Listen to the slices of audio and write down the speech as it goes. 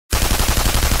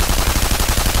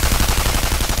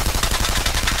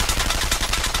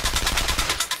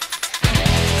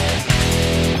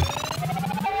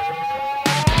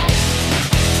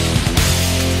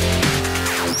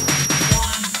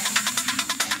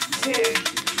two, 1,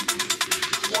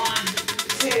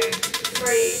 2,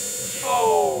 3,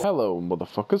 4. Hello,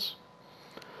 motherfuckers.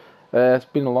 It's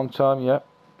been a long time, yeah.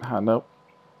 I know.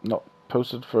 Not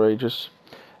posted for ages.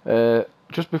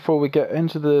 Just before we get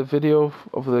into the video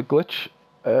of the glitch,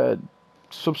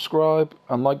 subscribe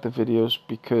and like the videos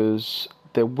because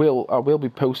I will be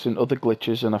posting other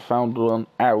glitches, and I found one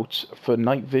out for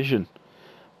night vision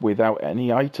without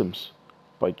any items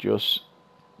by just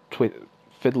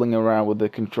fiddling around with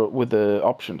the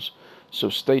options. So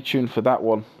stay tuned for that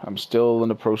one. I'm still in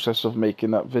the process of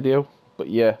making that video, but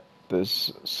yeah,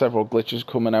 there's several glitches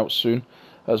coming out soon,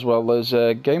 as well as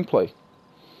gameplay.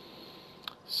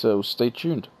 So stay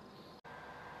tuned.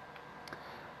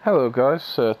 Hello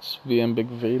guys, it's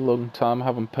vmbigv. Long time I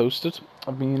haven't posted.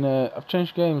 I've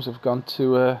changed games. I've gone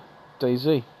to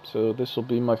DayZ, so this will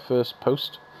be my first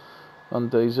post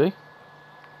on DayZ.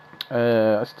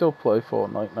 I still play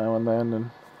Fortnite now and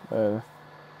then and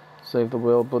save the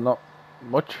world, but not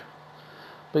much.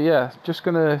 But yeah, just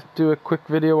gonna do a quick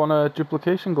video on a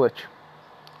duplication glitch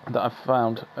that I've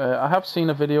found. I have seen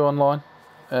a video online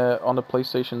on a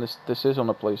PlayStation. This is on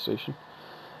a PlayStation,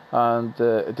 and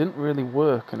it didn't really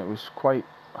work, and it was quite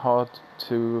hard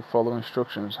to follow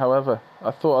instructions. However,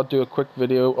 I thought I'd do a quick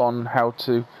video on how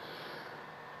to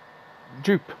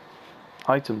dupe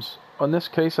items. In this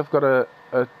case, I've got a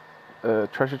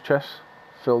treasure chest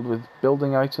filled with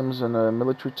building items and a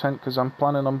military tent, because I'm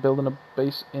planning on building a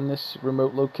base in this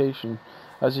remote location.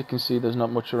 As you can see, there's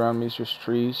not much around me, it's just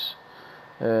trees.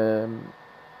 I've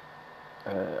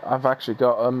actually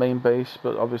got a main base,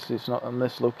 but obviously it's not in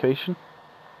this location.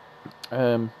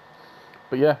 But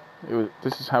yeah,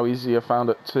 this is how easy I found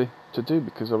it to do,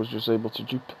 because I was just able to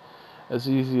dupe as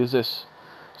easy as this.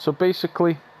 So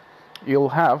basically, you will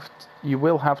have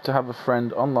to have a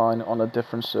friend online on a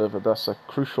different server. That's a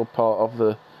crucial part of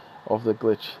the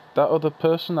glitch. That other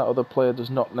player does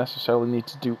not necessarily need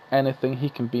to do anything. He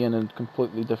can be in a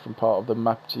completely different part of the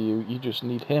map to you. You just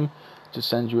need him to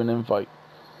send you an invite.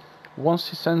 Once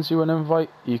he sends you an invite,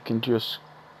 you can just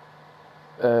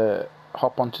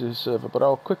hop onto the server. But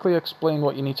I'll quickly explain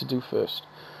what you need to do first.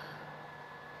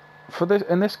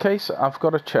 In this case, I've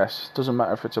got a chest. Doesn't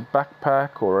matter if it's a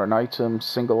backpack or an item,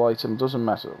 single item, doesn't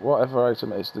matter. Whatever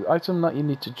item it is, the item that you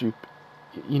need to dupe,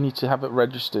 you need to have it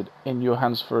registered in your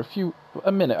hands for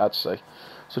a minute, I'd say.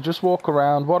 So just walk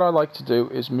around. What I like to do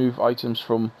is move items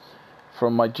from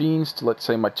my jeans to, let's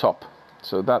say, my top.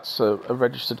 So that's a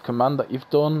registered command that you've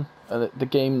done. The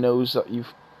game knows that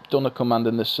you've done a command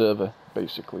in the server,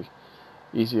 basically.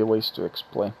 Easier ways to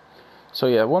explain. So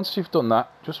yeah, once you've done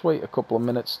that, just wait a couple of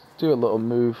minutes, do a little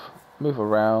move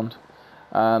around,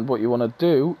 and what you want to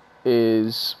do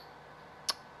is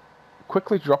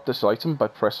quickly drop this item by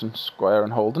pressing square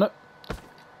and holding it,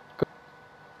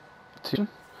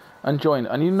 and join.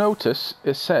 And you notice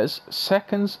it says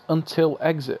seconds until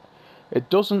exit. It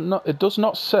does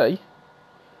not say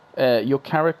your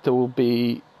character will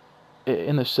be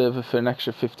in the server for an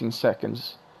extra 15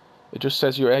 seconds. It just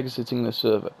says you're exiting the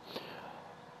server.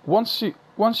 Once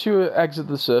you exit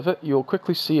the server, you'll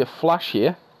quickly see a flash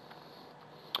here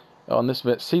on this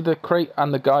bit. See the crate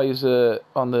and the guy is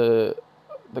on the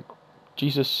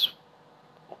Jesus,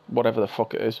 whatever the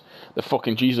fuck it is, the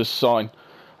fucking Jesus sign,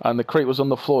 and the crate was on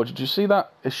the floor. Did you see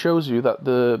that? It shows you that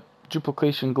the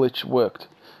duplication glitch worked.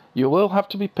 You will have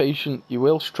to be patient. You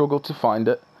will struggle to find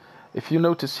it. If you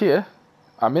notice here,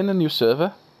 I'm in a new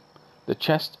server. The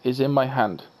chest is in my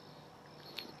hand.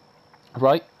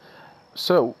 Right?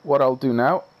 So what I'll do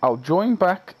now, I'll join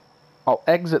back, I'll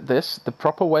exit this the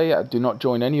proper way. I do not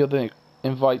join any other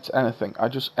invites, anything. I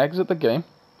just exit the game,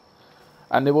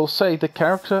 and it will say the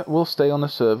character will stay on the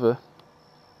server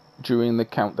during the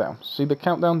countdown. See the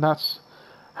countdown? That's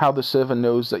how the server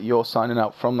knows that you're signing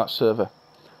out from that server.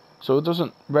 So it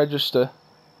doesn't register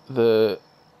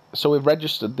so it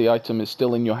registered the item is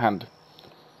still in your hand.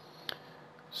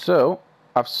 So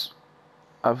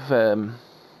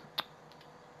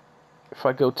if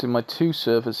I go to my two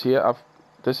servers here,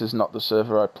 this is not the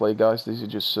server I play, guys. These are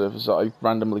just servers that I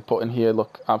randomly put in here.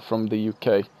 Look, I'm from the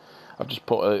UK. I've just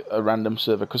put a random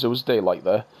server because it was daylight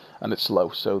there and it's low,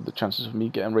 so the chances of me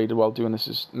getting raided while doing this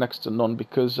is next to none,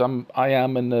 because I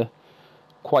am in a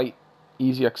quite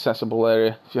easy accessible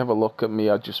area. If you have a look at me,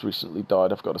 I just recently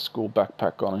died. I've got a school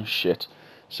backpack on and shit.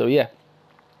 So yeah.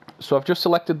 So I've just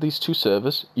selected these two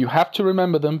servers. You have to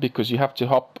remember them because you have to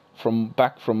hop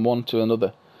back from one to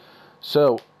another.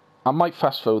 So I might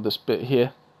fast forward this bit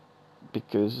here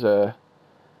because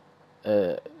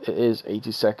it is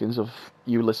 80 seconds of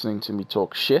you listening to me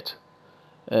talk shit.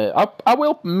 I'll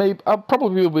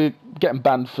probably be getting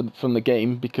banned from the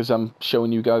game because I'm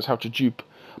showing you guys how to dupe.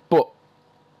 But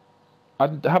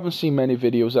I haven't seen many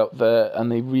videos out there,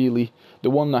 and the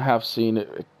one I have seen,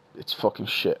 it's fucking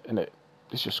shit, and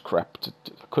it's just crap.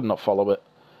 I could not follow it,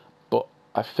 but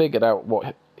I figured out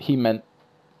what he meant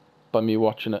by me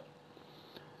watching it.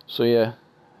 So yeah,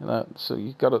 so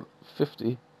you got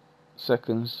 50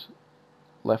 seconds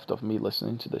left of me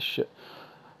listening to this shit.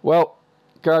 Well,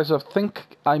 guys, I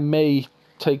think I may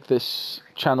take this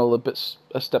channel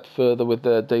a step further with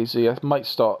DayZ. I might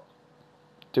start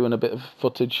doing a bit of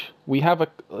footage. We have a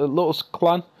little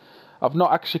clan. I've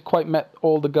not actually quite met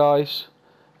all the guys.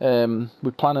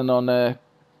 We're planning on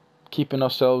keeping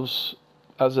ourselves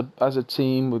as a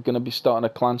team. We're going to be starting a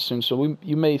clan soon, so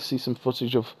you may see some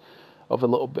footage of a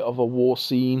little bit of a war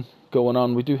scene going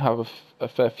on. We do have a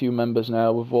fair few members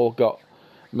now. We've all got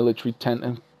military tent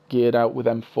and geared out with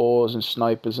M4s and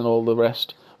snipers and all the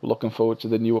rest. We're looking forward to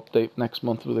the new update next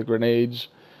month with the grenades.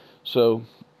 So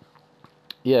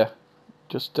yeah,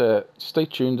 just stay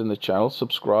tuned in the channel,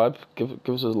 subscribe, give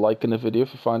us a like in the video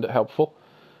if you find it helpful,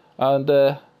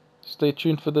 and stay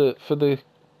tuned for the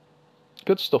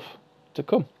good stuff to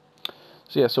come.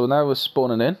 So yeah, so now we're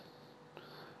spawning in,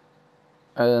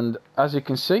 and as you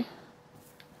can see,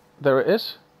 there it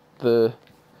is, the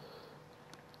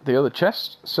other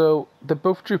chest. So they're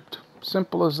both duped.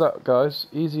 Simple as that, guys.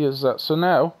 Easy as that. So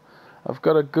now I've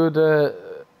got a good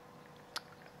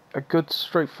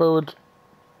straightforward,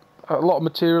 a lot of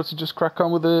material to just crack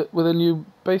on with a new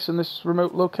base in this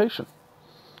remote location.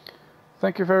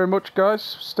 Thank you very much, guys.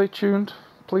 Stay tuned.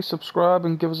 Please subscribe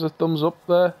and give us a thumbs up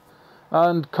there,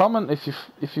 and comment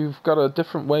if you've got a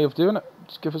different way of doing it.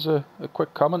 Just give us a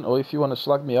quick comment, or if you want to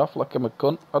slag me off like I'm a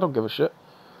cunt, I don't give a shit.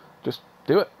 Just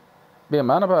do it. Be a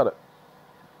man about it.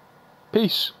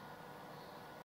 Peace.